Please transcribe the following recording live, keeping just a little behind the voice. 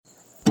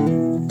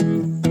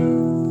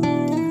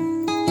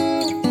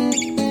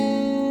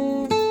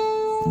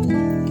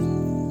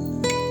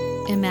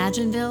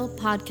Imagineville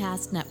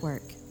Podcast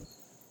Network.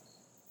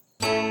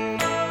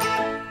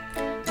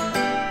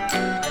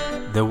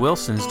 The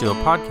Wilsons do a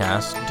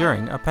podcast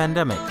during a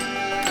pandemic.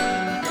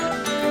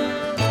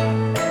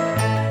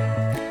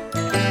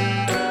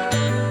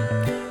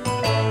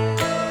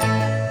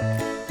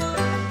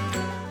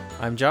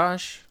 I'm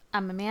Josh.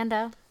 I'm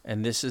Amanda.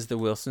 And this is The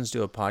Wilsons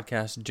do a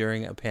podcast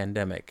during a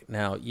pandemic.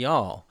 Now,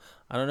 y'all,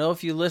 I don't know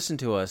if you listened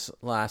to us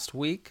last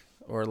week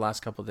or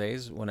last couple of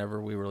days,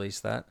 whenever we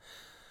released that,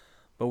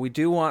 but we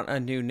do want a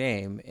new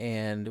name,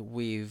 and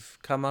we've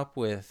come up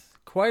with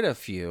quite a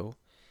few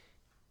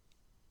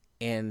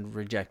and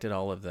rejected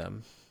all of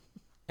them.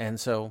 And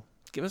so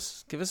give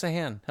us a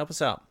hand. Help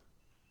us out.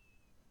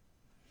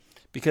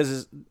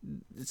 Because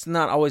it's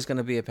not always going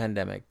to be a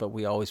pandemic, but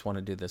we always want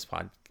to do this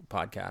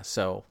podcast.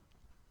 So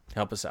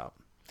help us out.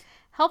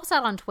 Help us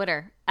out on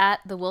Twitter at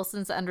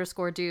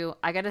 @thewilsons_do.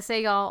 I got to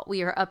say, y'all,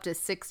 we are up to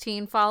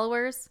 16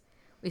 followers.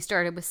 We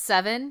started with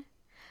 7.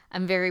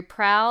 I'm very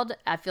proud.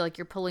 I feel like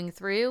you're pulling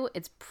through.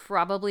 It's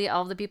probably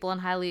all the people in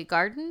Hialeah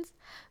Gardens.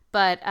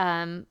 But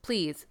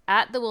please,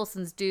 at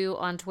 @thewilsonsdo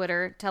on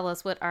Twitter, tell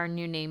us what our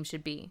new name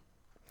should be.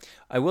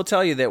 I will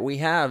tell you that we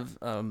have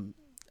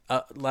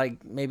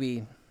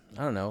maybe,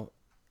 I don't know,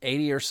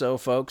 80 or so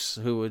folks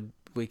who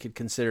we could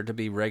consider to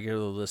be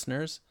regular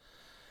listeners.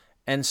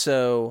 And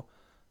so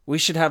we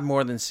should have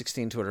more than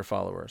 16 Twitter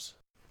followers.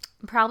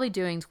 I'm probably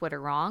doing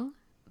Twitter wrong,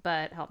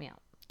 but help me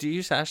out. Do you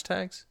use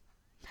hashtags?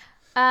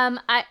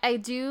 I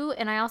do,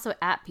 and I also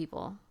 @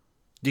 people.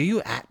 Do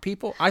you @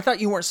 people? I thought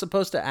you weren't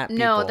supposed to @ people.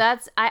 No,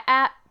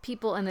 I @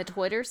 people in the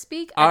Twitter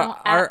speak. I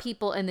don't @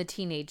 people in the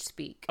teenage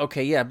speak.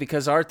 Okay, yeah,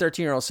 because our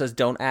 13-year-old says,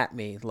 "Don't @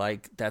 me,"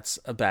 like that's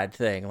a bad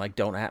thing. Like,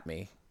 don't @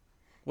 me.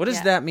 What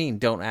does that mean?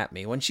 Don't @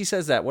 me. When she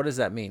says that, what does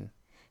that mean?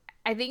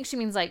 I think she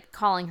means like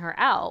calling her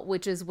out,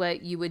 which is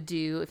what you would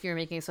do if you're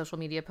making a social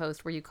media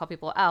post where you call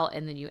people out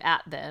and then you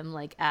 @ them,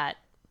 like at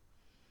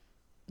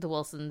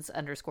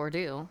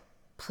 @thewilsons_do.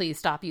 Please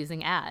stop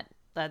using @. I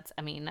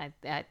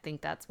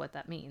think that's what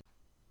that means.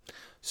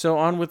 So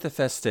on with the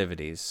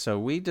festivities. So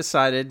we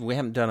decided, we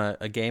haven't done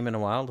a game in a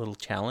while, a little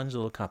challenge, a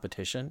little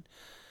competition.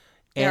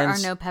 There are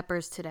no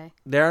peppers today.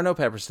 There are no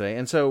peppers today.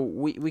 And so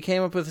we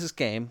came up with this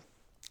game.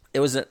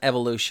 It was an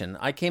evolution.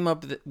 I came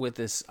up with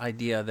this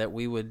idea that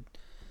we would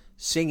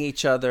sing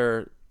each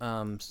other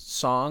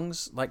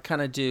songs, like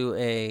kind of do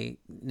a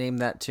name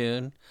that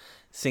tune,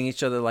 sing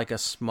each other like a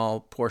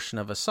small portion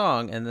of a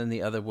song, and then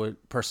the other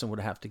person would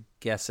have to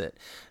guess it.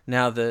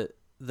 Now, the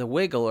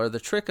wiggle or the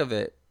trick of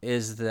it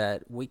is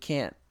that we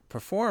can't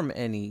perform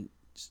any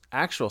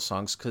actual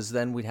songs because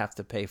then we'd have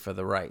to pay for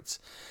the rights.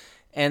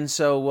 And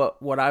so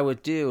what I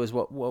would do is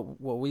what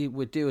we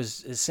would do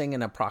is sing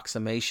an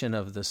approximation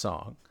of the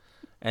song,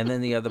 and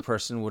then the other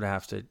person would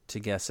have to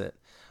guess it.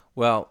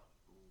 Well,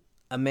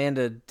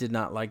 Amanda did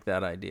not like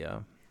that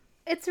idea.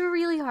 It's a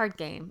really hard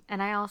game,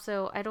 and I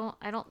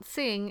don't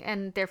sing,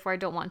 and therefore I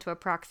don't want to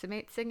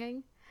approximate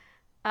singing.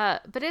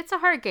 But it's a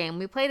hard game.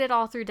 We played it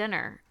all through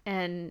dinner,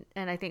 and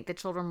I think the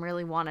children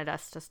really wanted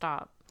us to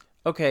stop.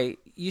 Okay,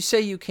 you say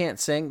you can't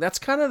sing. That's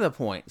kind of the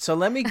point. So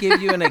let me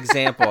give you an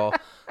example.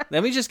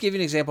 Let me just give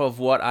you an example of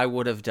what I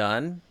would have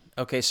done.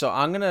 Okay, so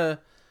I'm gonna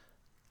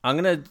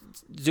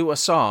do a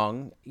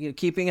song,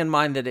 keeping in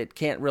mind that it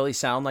can't really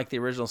sound like the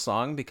original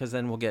song because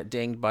then we'll get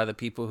dinged by the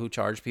people who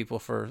charge people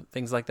for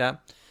things like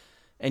that.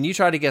 And you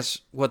try to guess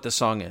what the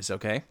song is,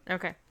 okay?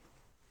 Okay.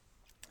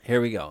 Here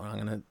we go.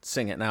 I'm going to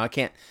sing it. Now, I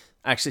can't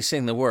actually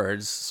sing the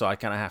words, so I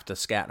kind of have to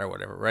scat or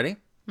whatever. Ready?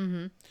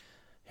 Mm-hmm.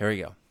 Here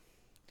we go.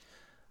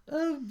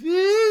 All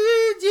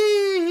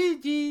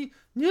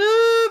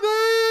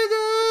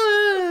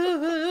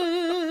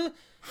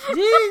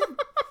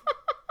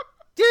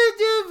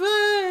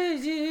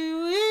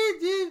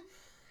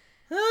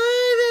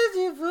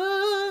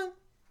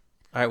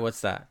right,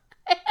 what's that?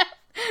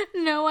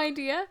 No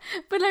idea,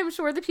 but I'm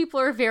sure the people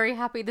are very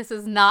happy this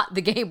is not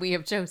the game we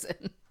have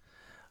chosen.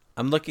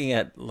 I'm looking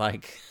at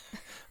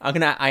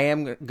I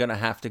am gonna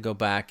have to go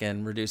back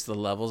and reduce the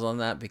levels on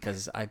that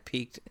because I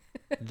peaked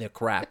the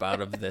crap out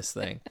of this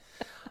thing.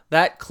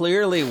 That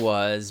clearly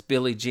was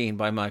Billie Jean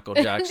by Michael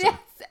Jackson.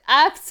 Yes,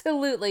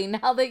 absolutely.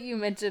 Now that you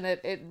mention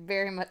it, it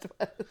very much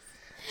was.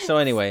 So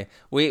anyway,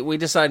 we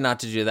decided not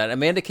to do that.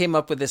 Amanda came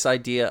up with this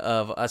idea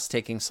of us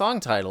taking song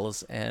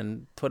titles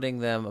and putting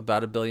them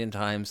about 1 billion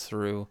times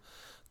through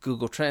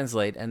Google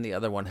Translate and the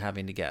other one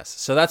having to guess.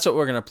 So that's what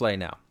we're going to play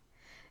now.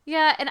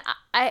 Yeah, and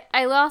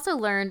I also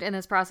learned in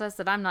this process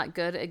that I'm not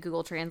good at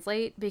Google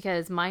Translate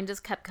because mine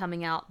just kept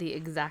coming out the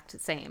exact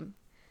same.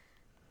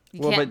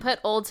 You can't put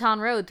Old Town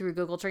Road through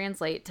Google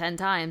Translate 10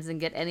 times and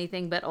get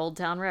anything but Old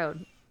Town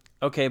Road.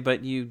 Okay,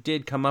 but you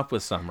did come up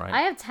with some, right?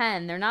 I have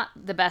 10. They're not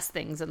the best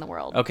things in the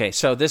world. Okay,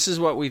 so this is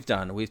what we've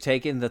done. We've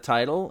taken the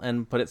title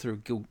and put it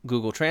through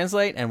Google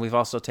Translate, and we've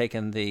also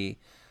taken the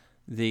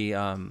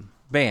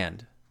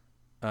band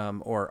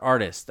or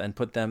artist and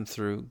put them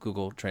through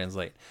Google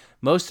Translate.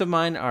 Most of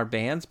mine are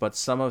bands, but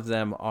some of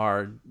them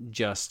are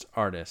just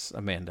artists,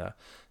 Amanda.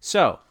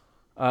 So,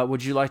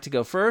 would you like to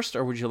go first,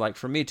 or would you like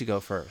for me to go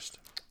first?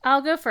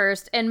 I'll go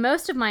first, and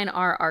most of mine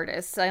are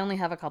artists. I only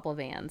have a couple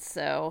bands,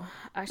 so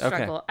I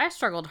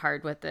struggled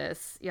hard with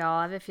this, y'all.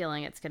 I have a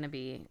feeling it's gonna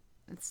be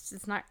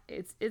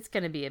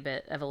gonna be a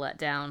bit of a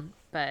letdown,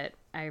 but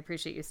I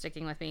appreciate you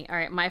sticking with me. All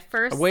right, my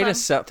first.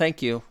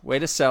 Thank you. Way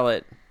to sell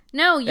it.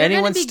 No, you're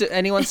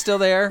anyone still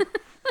there?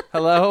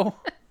 Hello.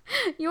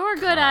 You're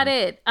good at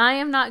it. I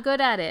am not good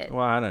at it.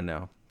 Well, I don't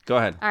know. Go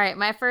ahead. All right,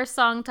 my first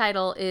song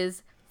title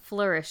is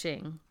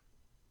 "Flourishing."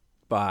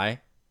 Bye.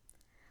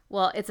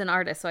 Well, it's an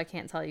artist, so I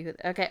can't tell you who.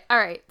 Okay, all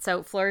right.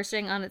 So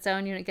 "Flourishing" on its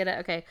own, you didn't get it.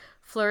 Okay,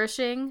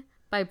 "Flourishing"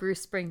 by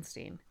Bruce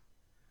Springsteen.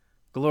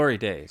 Glory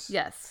Days.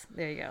 Yes,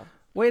 there you go.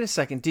 Wait a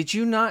second. Did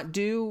you not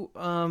do?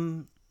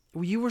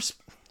 You were.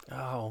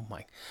 Oh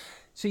my.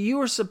 So you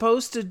were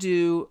supposed to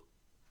do,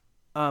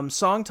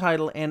 song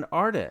title and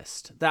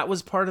artist. That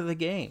was part of the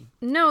game.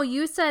 No,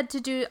 you said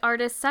to do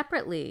artists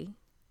separately.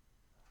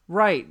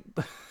 Right.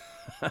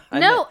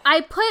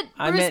 I put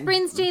Bruce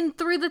Springsteen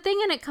through the thing,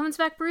 and it comes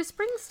back Bruce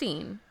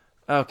Springsteen.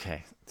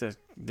 Okay.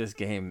 This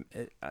game.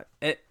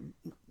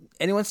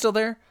 Anyone still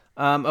there?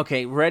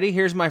 Okay. Ready?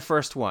 Here's my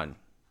first one.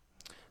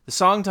 The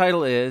song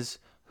title is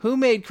 "Who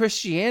Made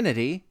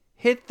Christianity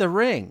Hit the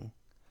Ring"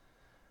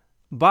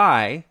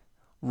 by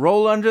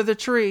Roll Under the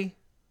Tree.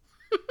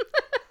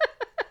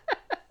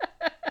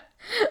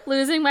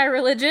 Losing My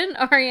Religion,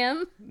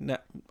 R.E.M. No,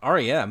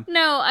 R.E.M.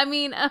 No, I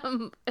mean,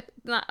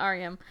 not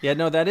R.E.M. Yeah,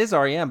 no, that is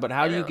R.E.M., but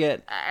how do you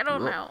get... I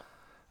don't know.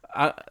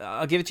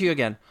 I'll give it to you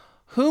again.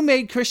 Who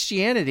Made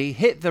Christianity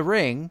Hit the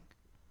Ring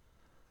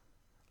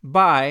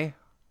by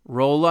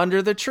Roll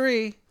Under the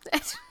Tree. Why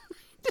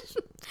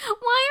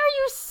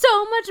are you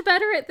so much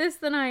better at this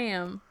than I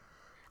am?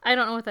 I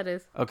don't know what that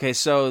is. Okay,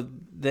 so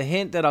the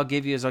hint that I'll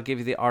give you is I'll give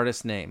you the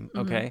artist name,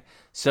 okay? Mm-hmm.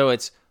 So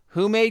it's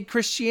Who Made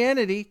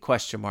Christianity, ?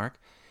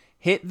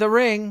 Hit the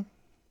Ring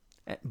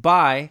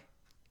by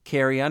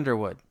Carrie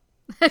Underwood.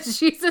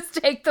 Jesus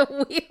Take the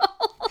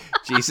Wheel.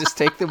 Jesus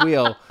Take the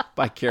Wheel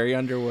by Carrie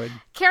Underwood.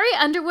 Carrie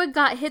Underwood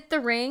got Hit the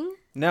Ring?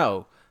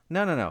 No,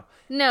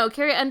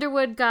 Carrie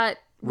Underwood got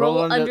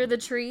Roll Under the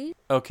Tree.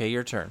 Okay,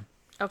 your turn.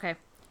 Okay.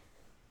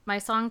 My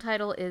song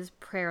title is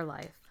Prayer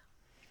Life.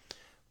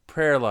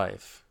 Prayer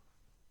Life.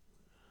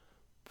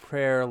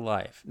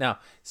 Now,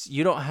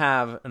 you don't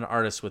have an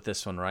artist with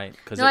this one, right?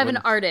 No, I have an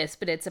artist,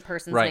 but it's a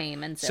person's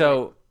name. And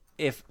so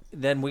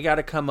then we got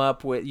to come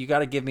up with, you got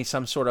to give me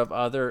some sort of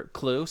other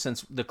clue,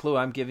 since the clue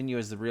I'm giving you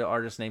is the real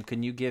artist name.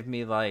 Can you give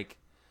me like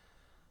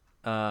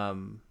a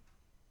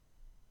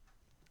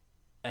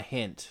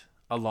hint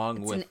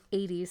along with... It's an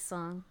 80s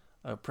song.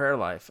 Prayer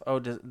Life.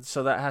 Oh,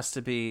 so that has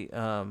to be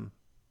some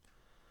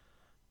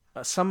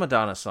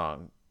Madonna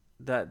song.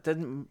 That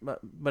didn't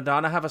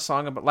Madonna have a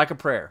song about like a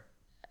prayer?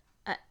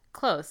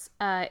 Close.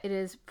 It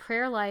is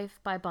Prayer Life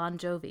by Bon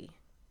Jovi.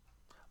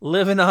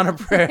 Living on a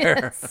Prayer.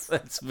 Yes.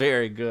 That's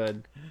very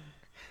good.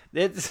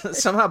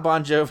 Somehow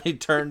Bon Jovi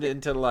turned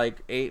into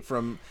like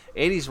from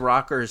 80s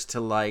rockers to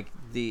like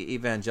the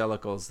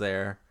evangelicals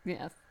there.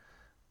 Yes.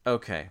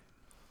 Okay,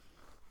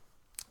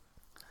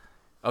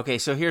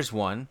 so here's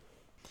one.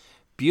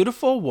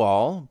 Beautiful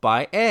Wall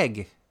by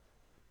Egg.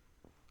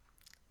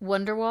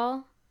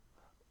 Wonderwall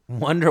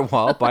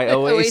by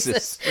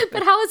Oasis.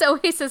 But how is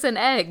Oasis an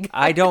egg?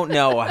 I don't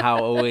know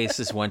how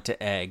Oasis went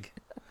to egg,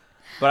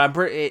 but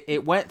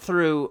it went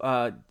through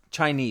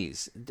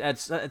Chinese. At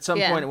some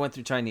point, it went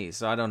through Chinese,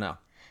 so I don't know.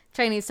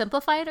 Chinese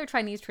simplified or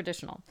Chinese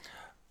traditional?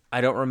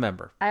 I don't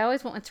remember. I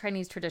always went with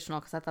Chinese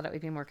traditional because I thought it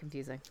would be more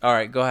confusing. All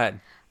right, go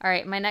ahead. All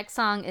right, my next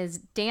song is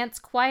Dance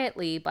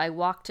Quietly by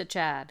Walk to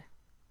Chad.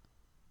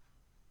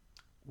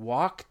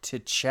 Walk to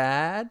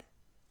Chad?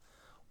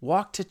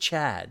 Walk to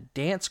Chad.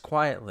 Dance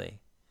Quietly.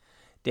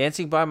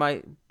 Dancing by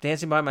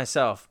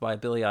Myself by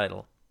Billy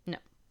Idol. No.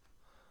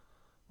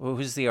 Well,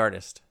 who's the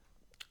artist?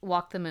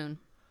 Walk the Moon.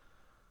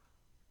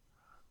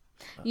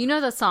 You know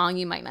the song,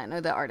 you might not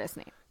know the artist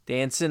name.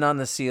 Dancing on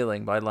the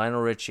Ceiling by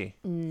Lionel Richie.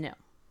 No.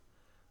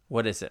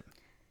 What is it?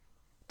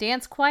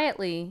 Dance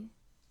Quietly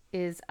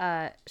is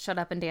Shut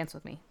Up and Dance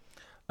With Me.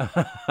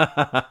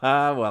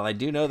 Well, I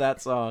do know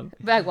that song.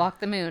 By Walk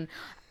the Moon.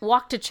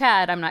 Walk to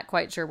Chad, I'm not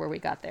quite sure where we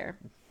got there.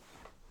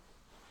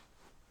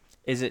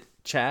 Is it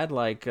Chad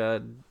like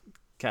capital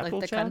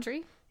like the Chad?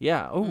 Country?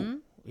 Yeah. Oh,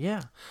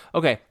 yeah.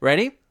 Okay,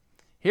 ready?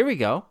 Here we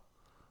go.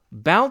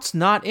 Bounce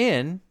Not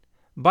In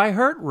by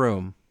Hurt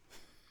Room.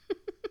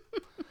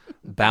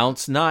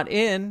 Bounce Not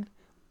In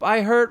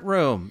by Hurt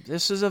Room.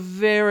 This is a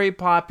very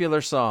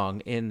popular song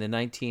in the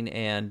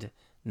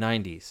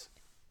 1990s.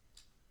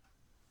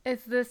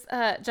 Is this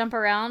Jump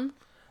Around?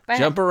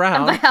 Jump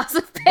Around by House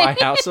of Pain. By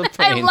House of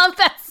Pain. I love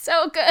that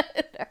so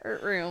good.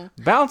 Hurt Room.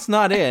 Bounce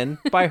Not In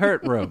by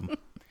Hurt Room.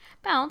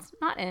 Bounce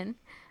Not In.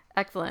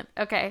 Excellent.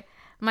 Okay.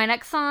 My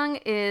next song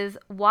is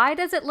Why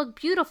Does It Look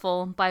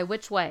Beautiful by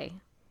Which Way?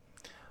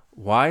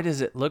 Why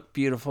Does It Look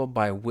Beautiful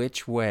by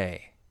Which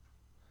Way?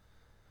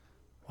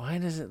 Why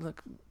does it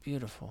look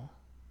beautiful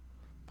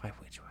by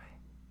which way?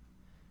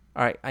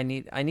 All right, I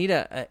need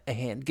a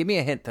hint. Give me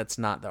a hint that's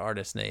not the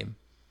artist name.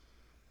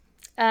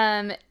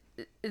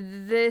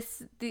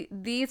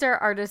 these are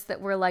artists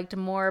that were liked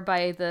more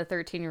by the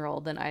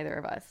 13-year-old than either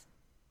of us.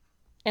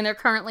 And they're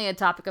currently a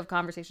topic of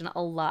conversation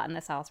a lot in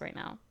this house right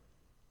now.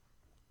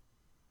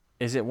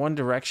 Is it One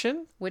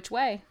Direction? Which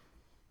way?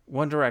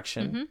 One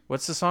Direction. Mm-hmm.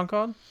 What's the song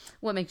called?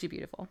 What Makes You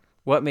Beautiful?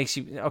 What Makes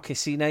You... Okay,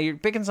 see, now you're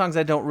picking songs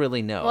I don't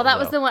really know. Well, that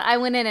was the one I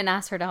went in and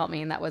asked her to help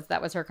me, and that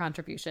was her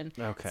contribution.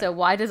 Okay. So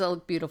why does it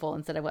look beautiful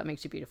instead of What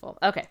Makes You Beautiful?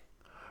 Okay.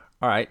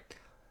 All right.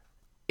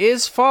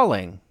 Is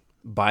Falling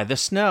by the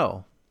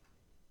Snow.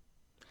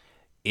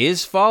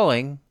 Is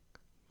Falling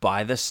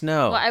by the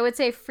Snow. Well, I would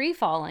say Free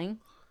Falling,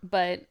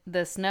 but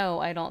the snow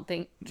I don't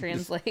think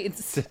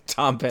translates.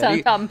 Tom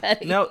Petty. Tom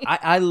Petty. No,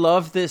 I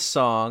love this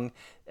song,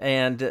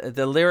 and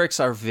the lyrics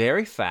are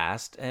very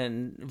fast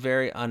and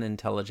very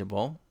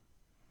unintelligible.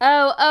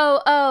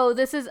 Oh,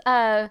 this is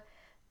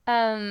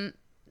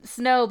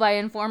Snow by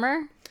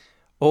Informer.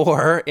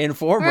 Or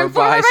Informer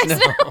by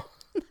Snow.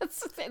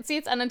 See,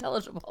 it's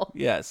unintelligible.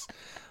 Yes.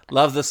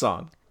 Love the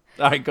song.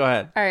 All right, go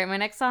ahead. All right, my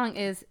next song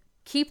is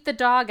Keep the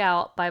Dog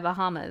Out by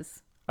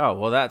Bahamas. Oh,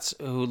 well, that's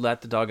Who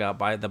Let the Dog Out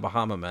by the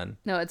Bahama Men.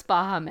 No, it's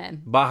Baha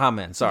Men. Baha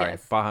Men, sorry.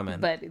 Yes, Baha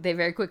Men. But they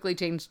very quickly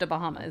changed to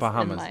Bahamas.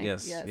 Bahamas,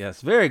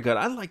 yes. Very good.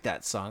 I like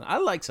that song. I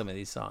like some of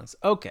these songs.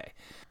 Okay.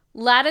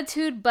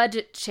 Latitude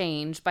Budget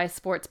Change by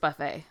Sports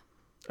Buffet.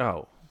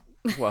 Oh,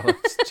 well,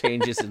 it's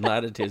Changes in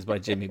Latitudes by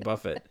Jimmy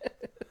Buffett.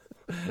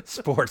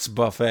 Sports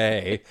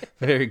Buffet.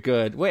 Very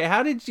good. Wait,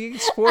 how did you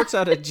get sports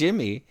out of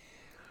Jimmy?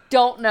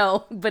 Don't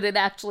know, but it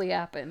actually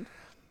happened.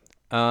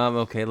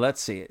 Okay,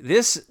 let's see.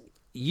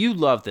 You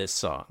love this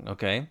song,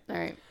 okay? All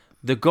right.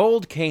 The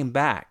Gold Came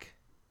Back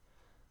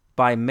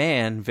by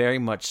Man Very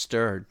Much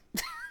Stirred.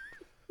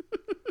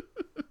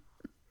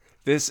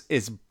 This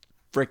is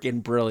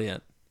freaking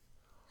brilliant.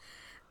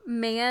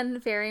 Man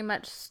Very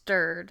Much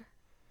Stirred.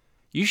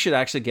 You should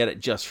actually get it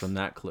just from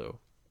that clue.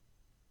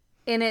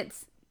 And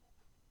it's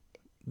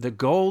The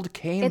Gold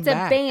Came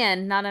Back. a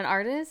band, not an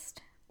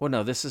artist? Well,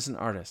 no, this is an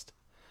artist.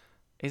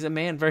 He's a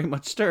man very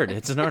much stirred.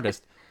 It's an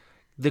artist.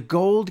 The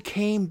Gold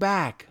Came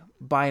Back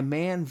by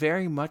Man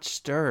Very Much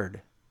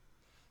Stirred.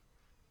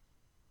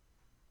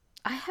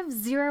 I have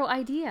zero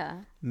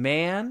idea.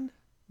 Man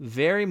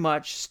Very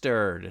Much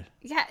Stirred.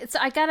 Yeah,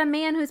 I got a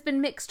man who's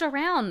been mixed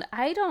around.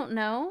 I don't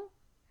know.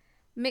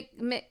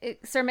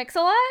 Sir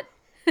Mix-a-Lot?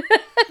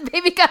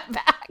 Baby Got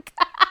Back.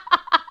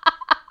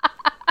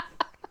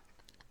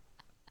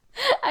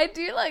 I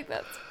do like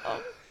that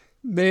song.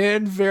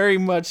 Man Very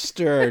Much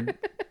Stirred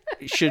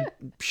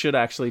should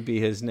actually be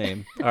his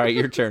name. All right,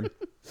 your turn.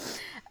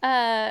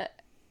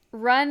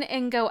 Run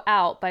and Go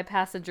Out by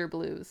Passenger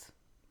Blues.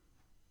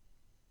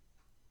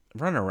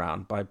 Run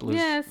Around by Blues.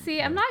 Yeah,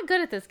 see, I'm not good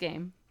at this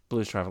game.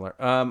 Blues Traveler.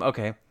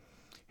 Okay.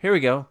 Here we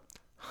go.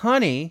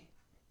 Honey,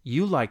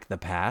 You Like the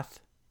Path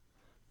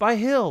by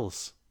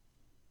Hills.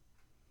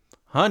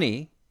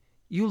 Honey,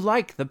 You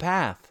Like the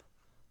Path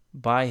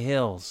by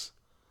Hills.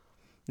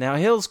 Now,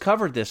 Hills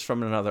covered this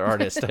from another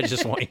artist. I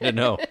just want you to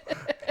know.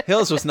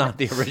 Hills was not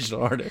the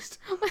original artist.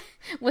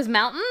 Was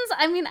Mountains?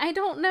 I mean, I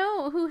don't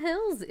know who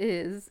Hills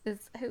is.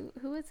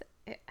 Who is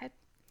it? I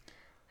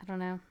don't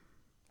know.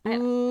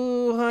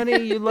 Ooh,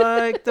 honey, you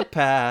like the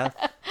path.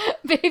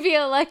 Baby,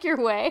 I Like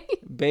Your Way.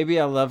 Baby,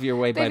 I Love Your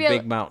Way by Baby,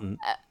 Big Mountain.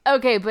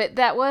 Okay, but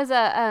that was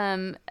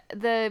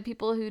the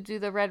people who do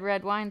the Red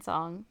Red Wine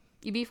song.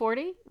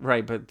 UB40?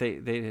 Right, but they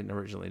didn't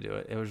originally do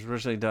it. It was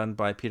originally done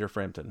by Peter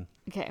Frampton.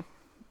 Okay,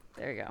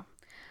 there you go.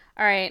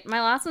 All right,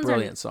 my last ones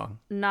Brilliant song.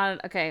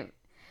 Not okay.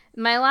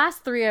 My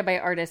last three are by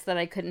artists that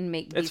I couldn't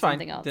make be It's fine.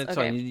 something else. That's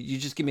okay. fine. You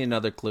just give me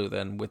another clue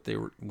then with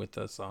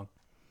the song.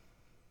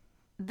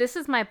 This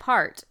Is My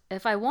Part.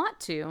 If I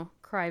Want to,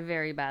 Cry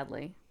Very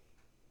Badly.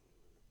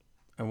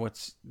 And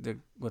what's the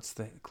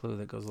clue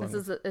that goes along?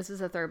 This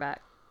is a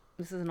throwback.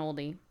 This is an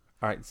oldie.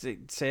 All right, say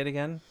it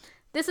again.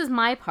 This is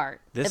my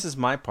part. This is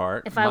my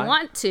part. If I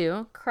want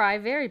to, cry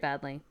very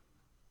badly.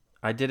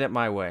 I did it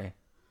my way.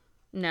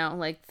 No,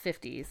 like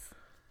 50s.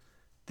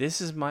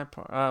 This is my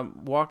part.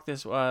 Walk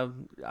this.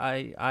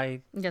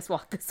 I Just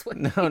walk this way.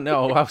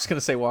 No. I was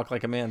gonna say walk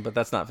like a man, but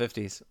that's not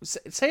 50s.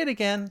 Say it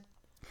again.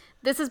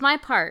 This is my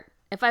part.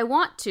 If I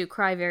want to,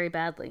 cry very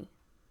badly.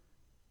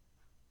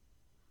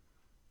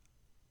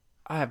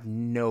 I have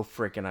no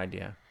freaking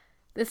idea.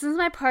 This is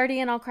my party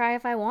and I'll cry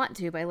if I want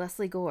to by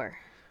Leslie Gore.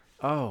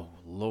 Oh,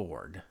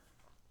 Lord.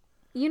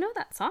 You know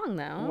that song,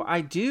 though. Well,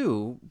 I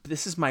do.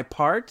 This is my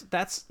part?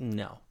 That's...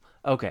 No.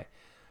 Okay.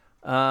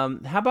 How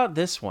about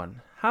this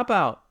one? How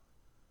about...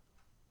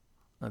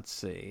 Let's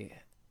see.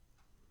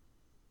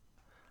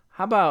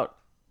 How about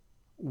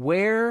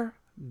Where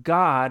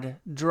God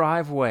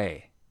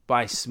Driveway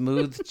by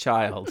Smooth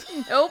Child?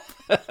 Nope.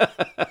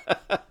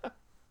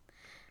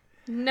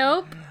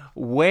 Nope.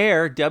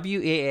 Where,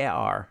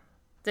 W-E-A-R.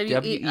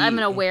 I'm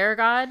an aware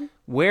God.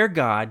 Where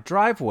God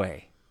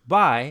Driveway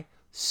by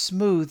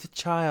Smooth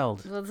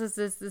Child. Well, this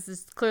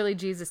is clearly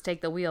Jesus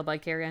Take the Wheel by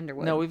Carrie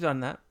Underwood. No, we've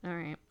done that. All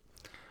right.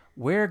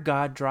 Where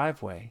God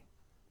Driveway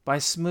by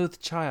Smooth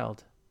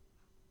Child.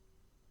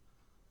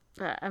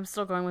 I'm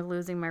still going with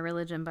Losing My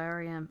Religion by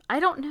R.E.M. I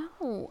don't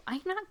know.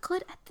 I'm not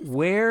good at this.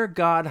 Where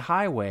God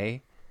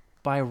Highway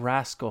by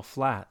Rascal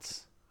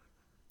Flatts.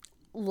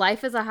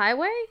 Life is a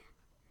Highway?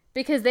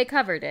 Because they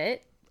covered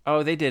it.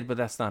 Oh, they did, but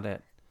that's not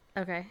it.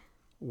 Okay.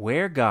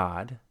 Where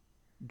God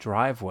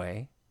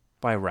Driveway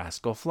by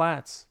Rascal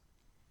Flatts.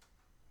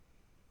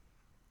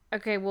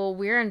 Okay, well,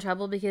 we're in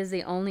trouble because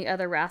the only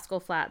other Rascal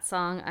Flatts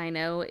song I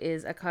know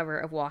is a cover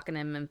of Walkin'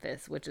 in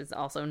Memphis, which is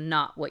also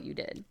not what you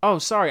did. Oh,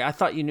 sorry. I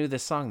thought you knew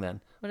this song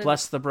then.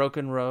 Bless the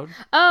Broken Road.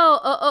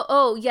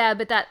 Oh, yeah,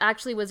 but that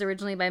actually was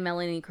originally by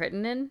Melanie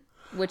Crittenden,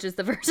 which is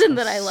the version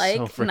that I like.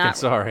 So freaking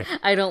sorry.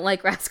 I don't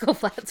like Rascal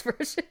Flatts'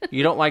 version.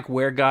 You don't like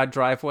Where God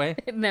Driveway?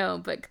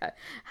 No, but God,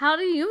 how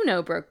do you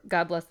know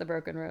God Bless the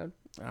Broken Road?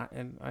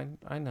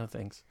 I know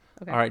things.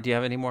 Okay. All right. Do you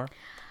have any more?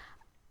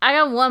 I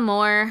got one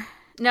more.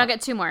 No, I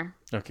got two more.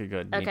 Okay,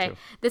 good. Me Okay. too.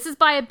 This is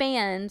by a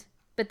band,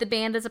 but the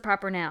band is a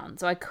proper noun,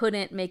 so I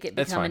couldn't make it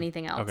That's become fine.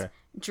 anything else. Okay.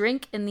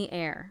 Drink in the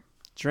Air.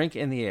 Drink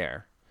in the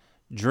air.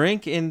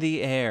 Drink in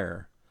the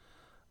air.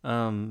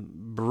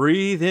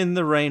 Breathe in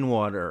the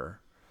rainwater.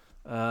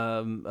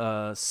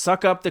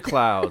 Suck up the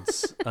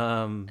clouds.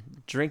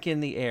 Drink in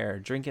the air.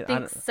 Drink it.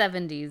 Think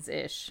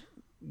 70s-ish.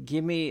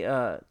 Give me.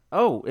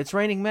 Oh, it's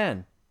Raining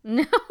Men.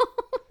 No.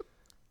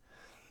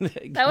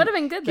 That would have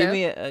been good,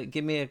 though.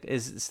 Give me a.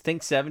 Is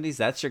think 70s?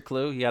 That's your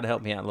clue. You got to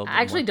help me out a little bit.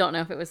 I actually more. don't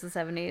know if it was the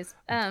 70s.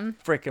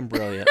 Freaking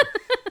brilliant.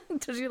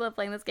 Did you love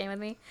playing this game with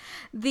me?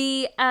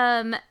 The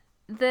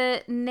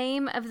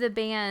name of the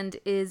band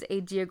is a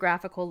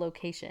geographical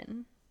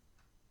location.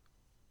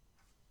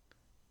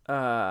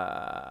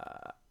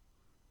 I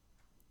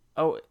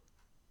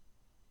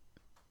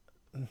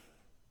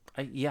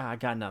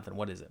got nothing.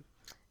 What is it?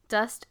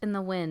 Dust in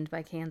the Wind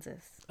by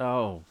Kansas.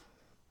 Oh,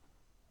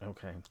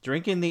 okay.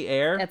 Drink in the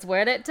air. That's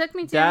where it took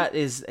me to. That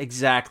is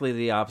exactly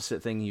the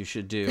opposite thing you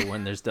should do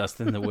when there's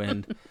dust in the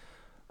wind.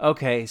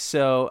 Okay,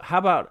 so how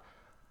about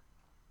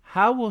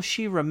How Will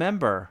She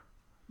Remember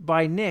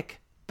by Nick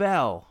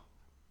Bell?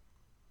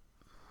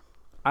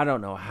 I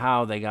don't know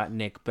how they got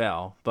Nick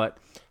Bell, but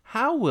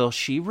How Will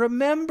She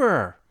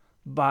Remember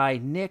by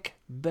Nick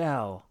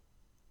Bell?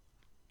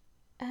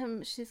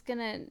 She's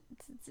gonna.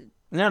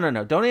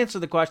 No. Don't answer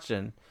the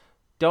question.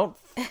 Don't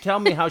tell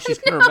me how she's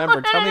going to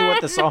remember. Tell me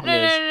what the song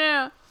is.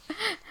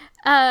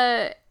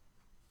 No.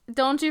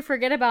 Don't You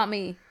Forget About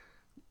Me.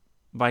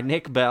 By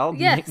Nick Bell?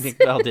 Yes. Nick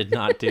Bell did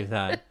not do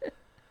that.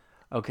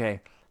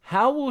 Okay.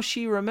 How Will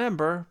She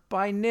Remember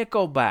by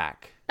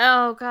Nickelback?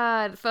 Oh,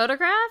 God.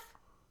 Photograph?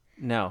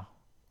 No.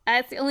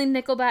 That's the only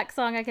Nickelback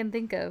song I can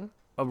think of.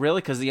 Oh,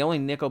 really? Because the only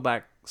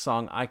Nickelback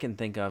song I can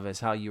think of is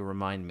How You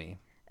Remind Me.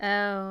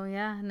 Oh,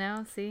 yeah.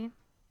 No, see?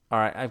 All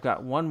right. I've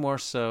got one more,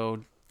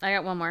 so... I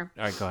got one more.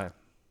 All right, go ahead.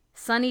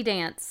 Sunny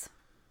Dance.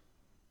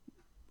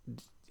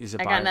 Is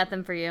it I got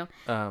nothing for you.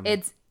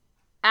 It's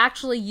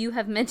actually, you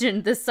have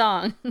mentioned this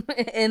song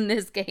in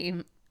this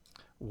game.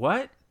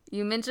 What?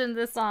 You mentioned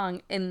this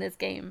song in this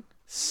game.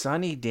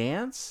 Sunny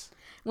Dance?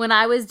 When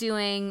I was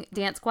doing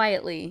Dance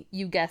Quietly,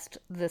 you guessed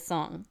this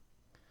song.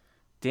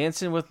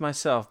 Dancing with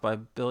Myself by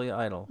Billy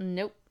Idol.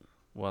 Nope.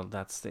 Well,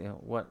 that's the...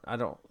 What? I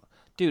don't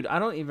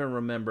even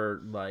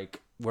remember,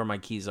 like... where my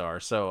keys are,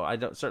 so I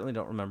certainly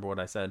don't remember what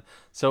I said.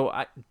 So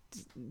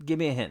give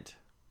me a hint.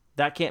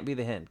 That can't be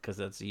the hint because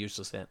that's a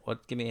useless hint.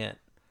 Give me a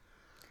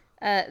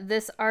hint.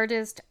 This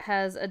artist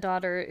has a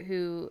daughter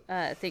who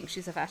thinks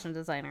she's a fashion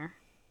designer.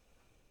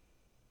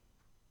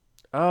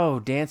 Oh,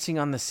 Dancing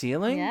on the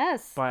Ceiling?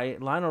 Yes. By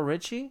Lionel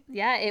Richie?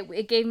 Yeah,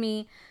 it gave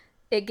me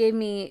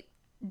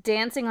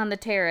Dancing on the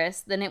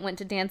Terrace, then it went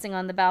to Dancing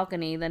on the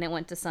Balcony, then it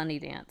went to Sunny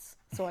Dance.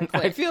 So I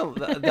quit. I feel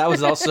that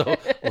was also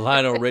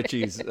Lionel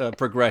Richie's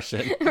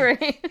progression.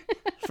 Right.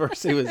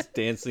 First he was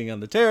Dancing on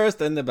the Terrace,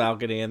 then the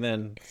Balcony, and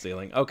then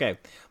Ceiling. Okay,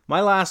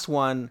 my last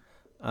one.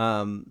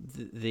 You're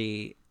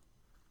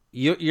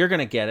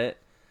gonna get it,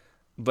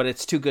 but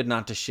it's too good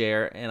not to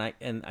share,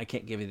 and I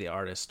can't give you the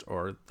artist,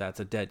 or that's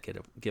a dead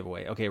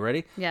giveaway. Okay,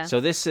 ready? Yeah. So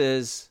this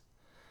is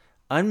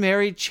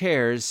Unmarried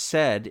Chairs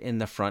said in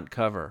the front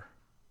cover.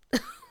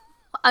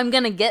 I'm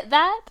gonna get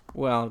that.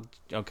 Well,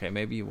 okay,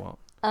 maybe you won't.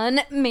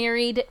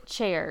 Unmarried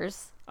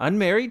Chairs.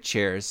 Unmarried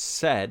Chairs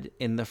said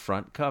in the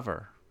front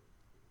cover.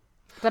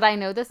 But I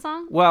know this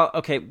song? Well,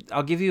 okay,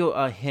 I'll give you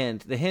a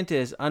hint. The hint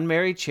is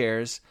Unmarried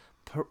Chairs,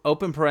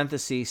 open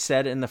parenthesis,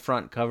 said in the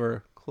front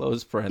cover,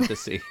 close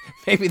parenthesis.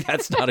 Maybe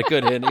that's not a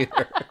good hint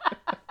either.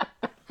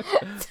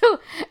 So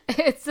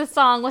it's a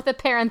song with a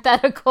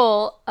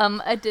parenthetical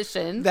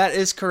addition. That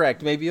is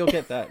correct. Maybe you'll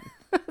get that.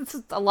 It's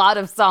just a lot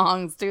of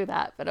songs do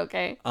that, but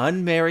okay.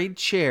 Unmarried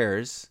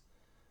Chairs,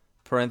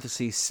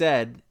 parenthesis,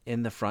 said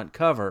in the front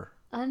cover.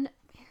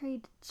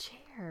 Unmarried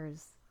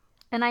Chairs.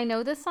 And I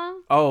know this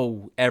song?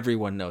 Oh,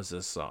 everyone knows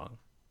this song.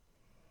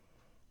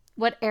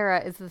 What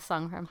era is this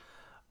song from?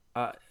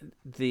 I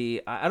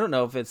don't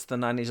know if it's the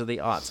 90s or the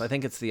aughts. I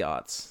think it's the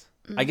aughts.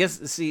 I guess,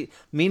 see,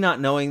 me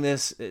not knowing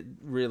this, it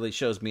really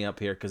shows me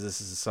up here because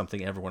this is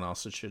something everyone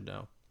else should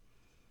know.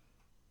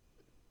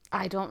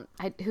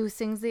 Who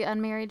sings the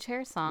Unmarried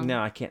Chair song? No,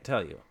 I can't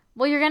tell you.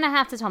 Well, you're going to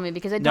have to tell me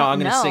because I don't know. No, I'm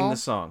going to sing the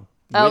song.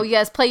 Oh,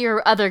 yes. Play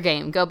your other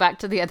game. Go back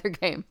to the other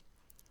game.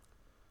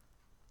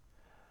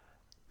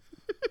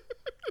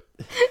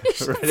 You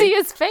should Ready? see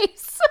his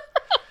face.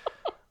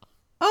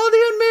 All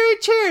the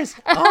unmarried cheers.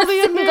 All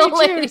the unmarried Single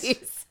cheers.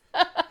 ladies.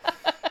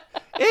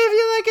 If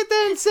you like it,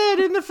 then said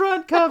in the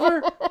front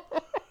cover.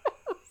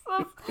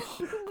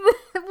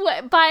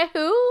 What, by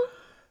who?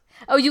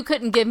 Oh, you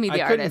couldn't give me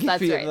the I couldn't artist. give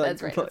That's you, right. like,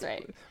 That's right. That's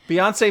right.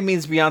 Beyonce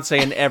means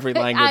Beyonce in every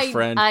language,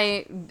 friend.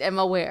 I am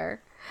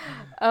aware.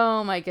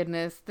 Oh my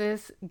goodness.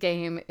 This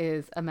game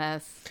is a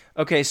mess.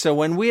 Okay, so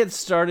when we had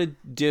started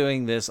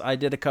doing this, I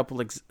did a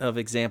couple of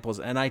examples,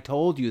 and I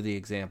told you the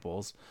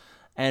examples.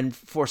 And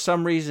for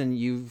some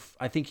reason,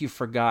 I think you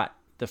forgot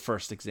the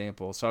first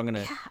example. So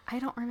Yeah, I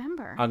don't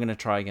remember. I'm gonna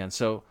try again.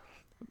 So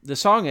the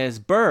song is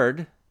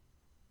 "Bird"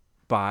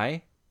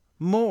 by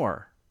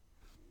More.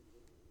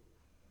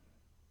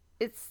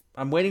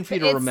 I'm waiting for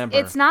you to remember.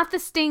 It's not the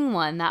Sting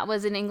one. That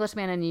was an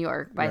Englishman in New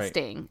York by Right,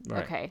 Sting.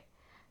 right. Okay.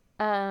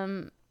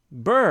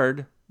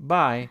 "Bird"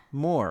 by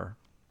More.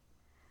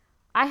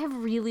 I have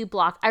really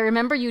blocked. I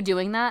remember you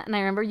doing that, and I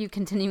remember you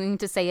continuing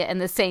to say it in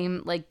the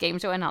same like game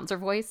show announcer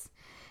voice.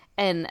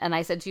 And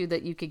I said to you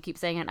that you could keep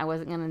saying it and I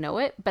wasn't going to know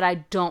it, but I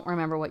don't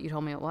remember what you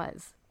told me it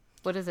was.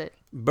 What is it?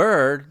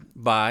 "Bird"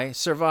 by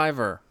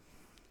Survivor.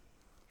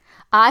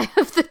 Eye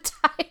of the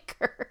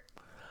Tiger.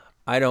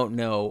 I don't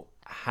know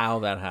how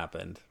that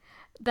happened.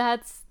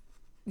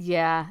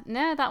 Yeah.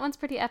 No, that one's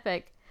pretty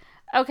epic.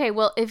 Okay,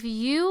 well, if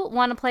you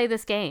want to play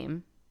this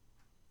game,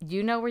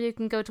 you know where you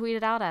can go tweet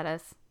it out at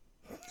us.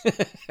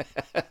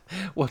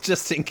 Well,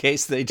 just in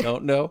case they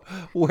don't know,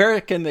 where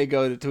can they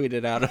go to tweet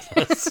it out at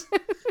us?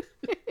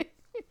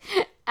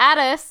 At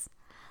us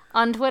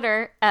on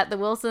Twitter at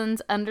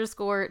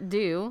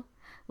 @thewilsons_do.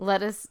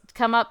 Let us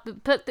come up,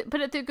 put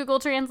it through Google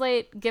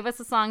Translate, give us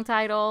a song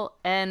title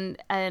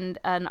and an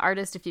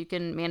artist if you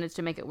can manage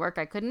to make it work.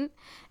 I couldn't.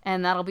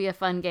 And that'll be a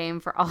fun game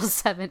for all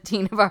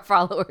 17 of our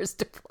followers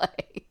to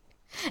play.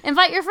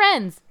 Invite your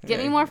friends. Get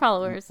me more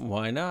followers.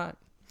 Why not?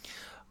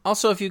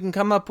 Also, if you can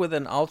come up with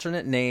an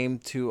alternate name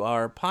to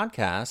our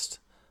podcast,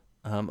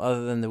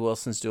 other than the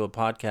Wilsons do a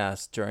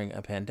podcast during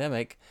a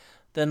pandemic,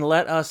 then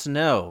let us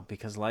know,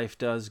 because life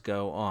does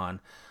go on.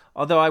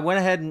 Although I went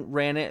ahead and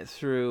ran it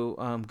through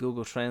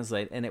Google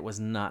Translate, and it was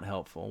not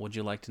helpful. Would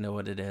you like to know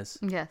what it is?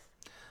 Yes.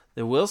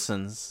 The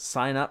Wilsons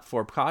sign up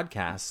for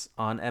podcasts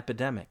on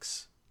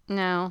epidemics.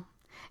 No.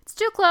 It's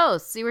too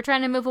close. You were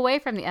trying to move away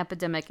from the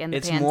epidemic and the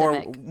It's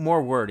pandemic.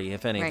 more wordy,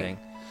 if anything.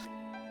 Right.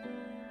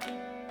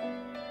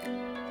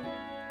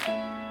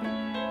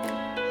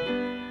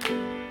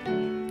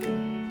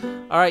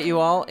 All right, you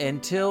all,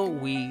 until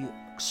we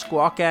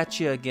squawk at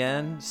you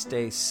again,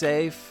 stay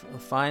safe,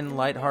 find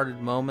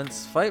lighthearted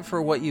moments, fight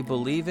for what you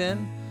believe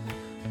in.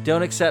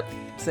 Don't accept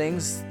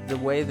things the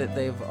way that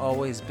they've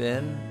always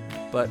been,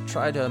 but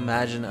try to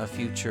imagine a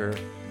future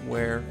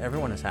where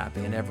everyone is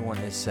happy and everyone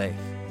is safe.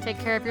 Take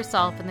care of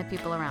yourself and the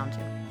people around you.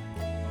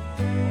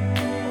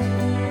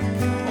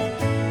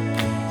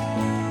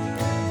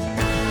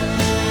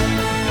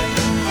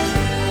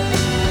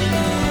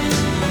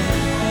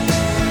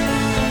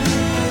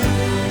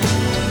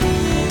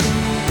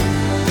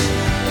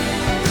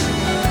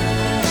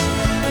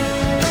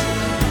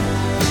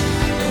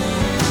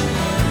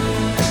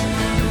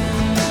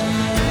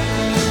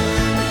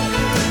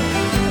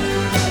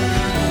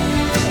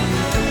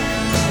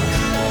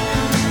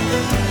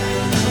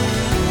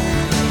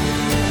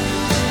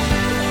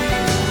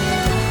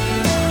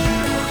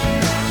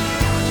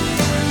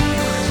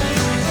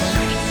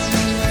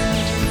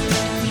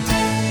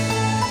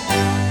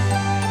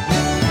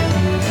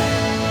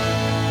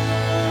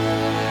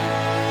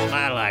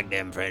 I like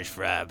them French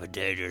fried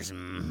potatoes.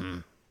 Mm-hmm.